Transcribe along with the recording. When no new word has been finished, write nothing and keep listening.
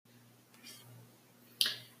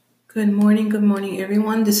Good morning,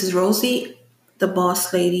 everyone. This is Rosey, the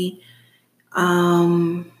Boss Lady.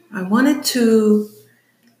 I wanted to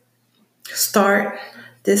start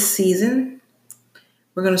this season.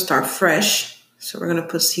 We're going to start fresh. So, we're going to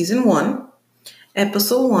put season one,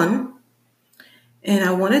 episode one. And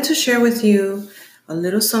I wanted to share with you a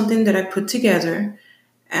little something that I put together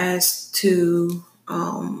as to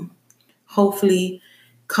hopefully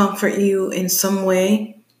comfort you in some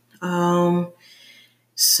way. Um,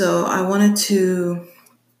 so, I wanted to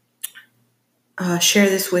share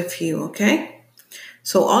this with you, okay?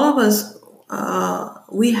 So, all of us,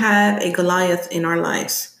 we have a Goliath in our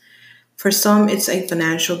lives. For some, it's a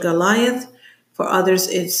financial Goliath. For others,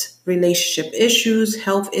 it's relationship issues,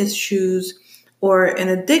 health issues, or an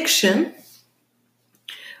addiction.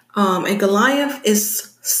 A Goliath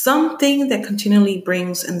is something that continually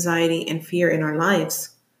brings anxiety and fear in our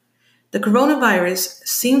lives. The coronavirus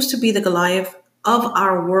seems to be the Goliath of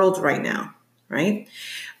our world right now, right?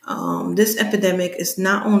 This epidemic is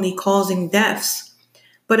not only causing deaths,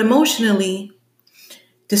 but emotionally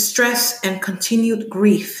distress and continued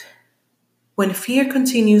grief. When fear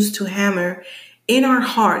continues to hammer in our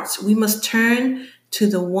hearts, we must turn to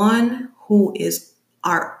the one who is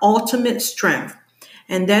our ultimate strength.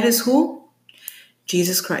 And that is who?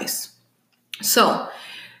 Jesus Christ. So,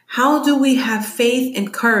 how do we have faith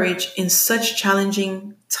and courage in such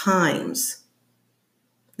challenging times?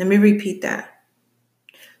 Let me repeat that.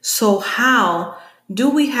 So, how do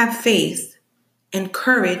we have faith and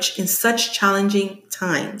courage in such challenging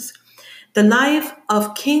times? The life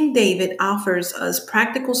of King David offers us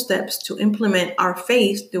practical steps to implement our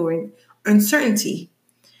faith during uncertainty,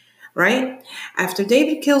 right? After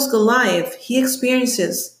David kills Goliath, he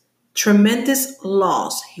experiences tremendous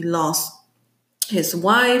loss. He lost his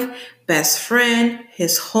wife, best friend,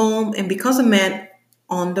 his home, and becomes a man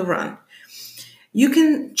on the run. You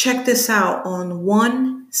can check this out on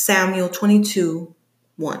 1 Samuel 22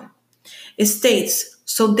 1. It states,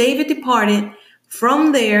 So David departed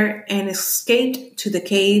from there and escaped to the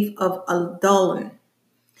cave of Adullam.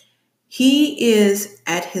 He is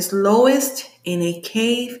at his lowest in a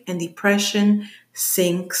cave and depression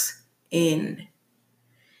sinks in.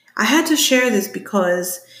 I had to share this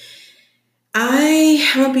because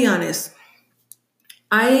I'm going to be honest.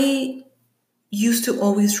 I used to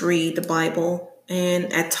always read the Bible,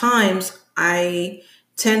 and at times I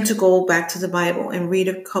tend to go back to the Bible and read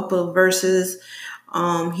a couple of verses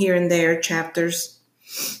here and there, chapters.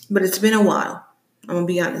 But it's been a while. I'm going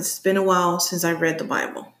to be honest. It's been a while since I read the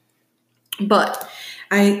Bible. But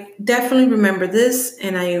I definitely remember this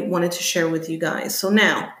and I wanted to share with you guys. So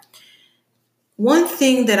now, one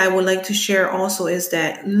thing that I would like to share also is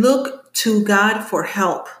that look to God for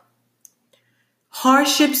help.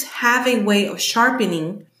 Hardships have a way of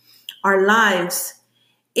sharpening our lives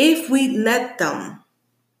if we let them.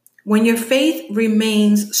 When your faith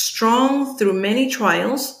remains strong through many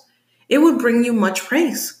trials, it will bring you much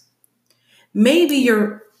praise. Maybe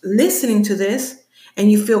you're listening to this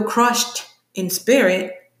and you feel crushed in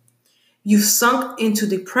spirit. You've sunk into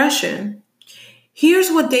depression.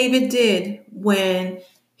 Here's what David did when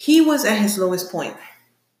he was at his lowest point.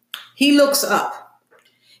 He looks up.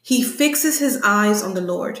 He fixes his eyes on the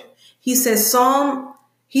Lord. He says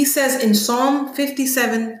in Psalm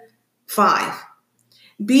 57:5,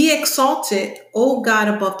 Be exalted, O God,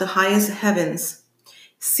 above the highest heavens.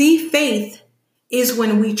 See, faith is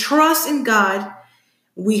when we trust in God.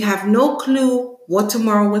 We have no clue what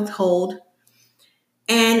tomorrow will hold.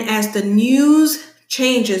 And as the news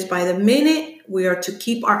changes by the minute, we are to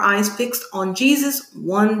keep our eyes fixed on Jesus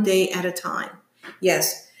one day at a time.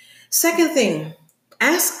 Yes. Second thing,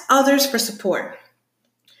 ask others for support.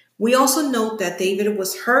 We also note that David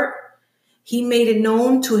was hurt. He made it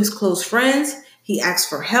known to his close friends. He asked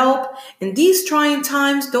for help. In these trying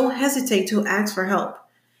times, don't hesitate to ask for help.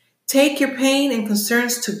 Take your pain and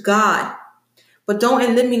concerns to God, but don't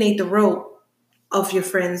eliminate the role of your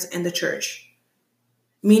friends and the church,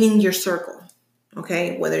 meaning your circle,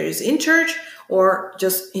 okay? Whether it's in church or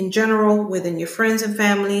just in general within your friends and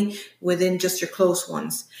family, within just your close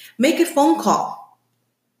ones. Make a phone call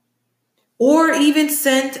or even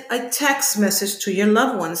send a text message to your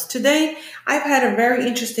loved ones. Today, I've had a very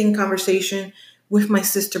interesting conversation with my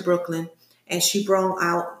sister Brooklyn, and she brought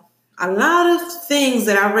out a lot of things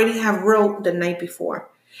that I already have wrote the night before.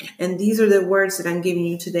 And these are the words that I'm giving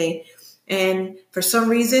you today. And for some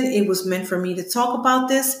reason, it was meant for me to talk about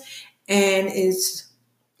this. And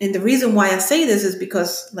the reason why I say this is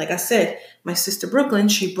because, like I said, my sister Brooklyn,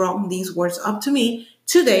 she brought these words up to me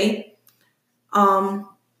today,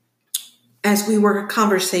 as we were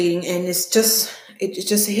conversating, and it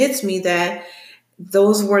just hits me that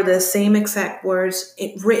Those were the same exact words,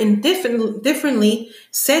 written differently,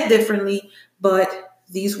 said differently, but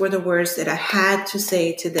these were the words that I had to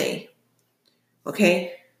say today.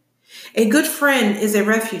 Okay? A good friend is a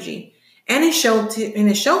refugee and a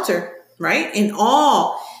shelter, right?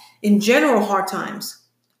 In general hard times.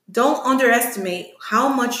 Don't underestimate how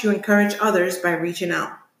much you encourage others by reaching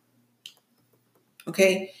out.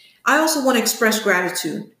 Okay? I also want to express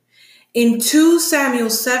gratitude. In 2 Samuel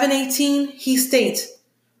 7:18, he states,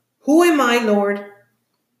 "Who am I, Lord,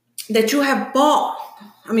 that you have brought,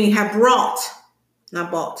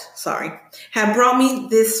 not bought, sorry, have brought me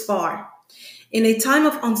this far?" In a time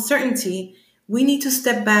of uncertainty, we need to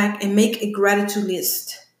step back and make a gratitude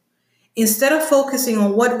list. Instead of focusing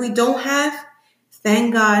on what we don't have,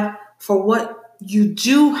 thank God for what you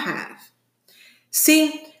do have.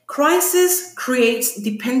 See, crisis creates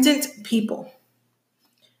dependent people.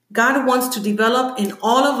 God wants to develop in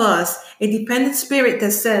all of us a dependent spirit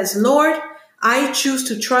that says, "Lord, I choose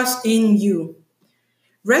to trust in you."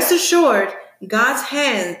 Rest assured, God's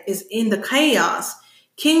hand is in the chaos.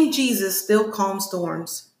 King Jesus still calms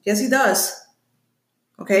storms. Yes, he does.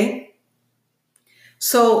 Okay?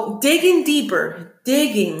 So digging deeper,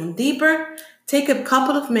 take a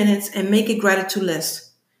couple of minutes and make a gratitude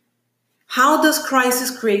list. How does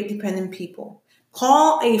crisis create dependent people?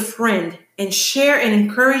 Call a friend and share an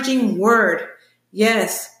encouraging word.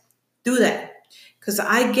 Yes, do that. Because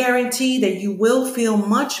I guarantee that you will feel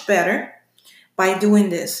much better by doing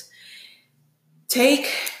this. Take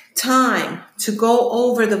time to go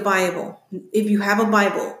over the Bible. If you have a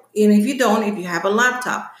Bible, and if you don't, if you have a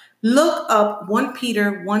laptop, look up 1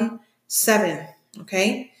 Peter 1:7.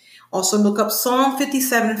 Okay? Also look up Psalm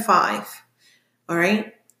 57:5. All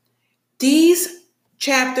right? These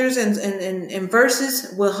chapters and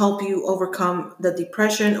verses will help you overcome the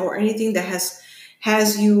depression or anything that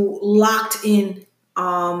has you locked in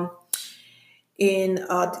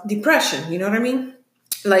depression. You know what I mean?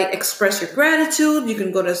 Like express your gratitude. You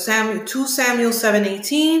can go to 2 Samuel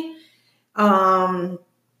 7:18.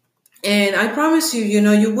 And I promise you,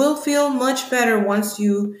 you will feel much better once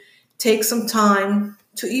you take some time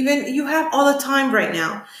to you have all the time right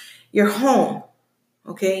now. You're home.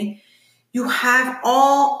 Okay? You have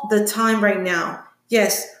all the time right now.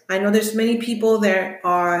 Yes, I know there's many people that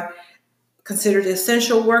are considered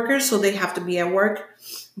essential workers, so they have to be at work.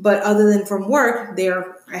 But other than from work,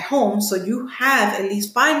 they're at home. So you have at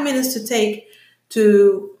least 5 minutes to take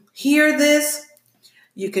to hear this.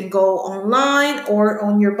 You can go online or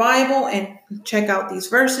on your Bible and check out these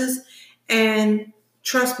verses. And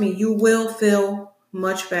trust me, you will feel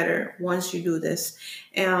much better once you do this.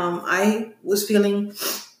 I was feeling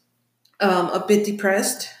a bit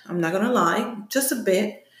depressed. I'm not going to lie, just a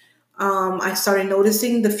bit. I started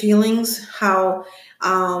noticing the feelings, how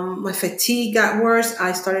my fatigue got worse.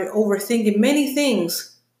 I started overthinking many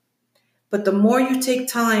things. But the more you take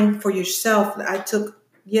time for yourself, I took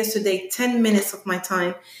yesterday 10 minutes of my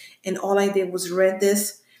time, and all I did was read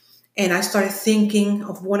this. And I started thinking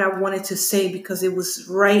of what I wanted to say because it was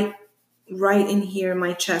right in here in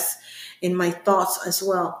my chest, in my thoughts as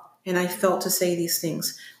well. And I felt to say these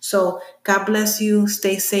things. So God bless you.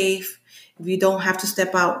 Stay safe. If you don't have to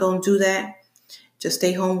step out, don't do that. Just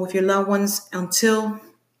stay home with your loved ones until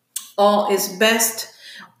all is best,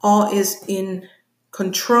 all is in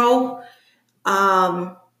control.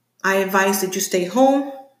 I advise that you stay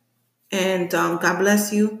home, and God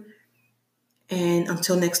bless you. And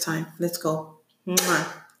until next time, let's go. Mwah.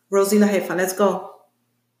 Rosey La Jefa, let's go.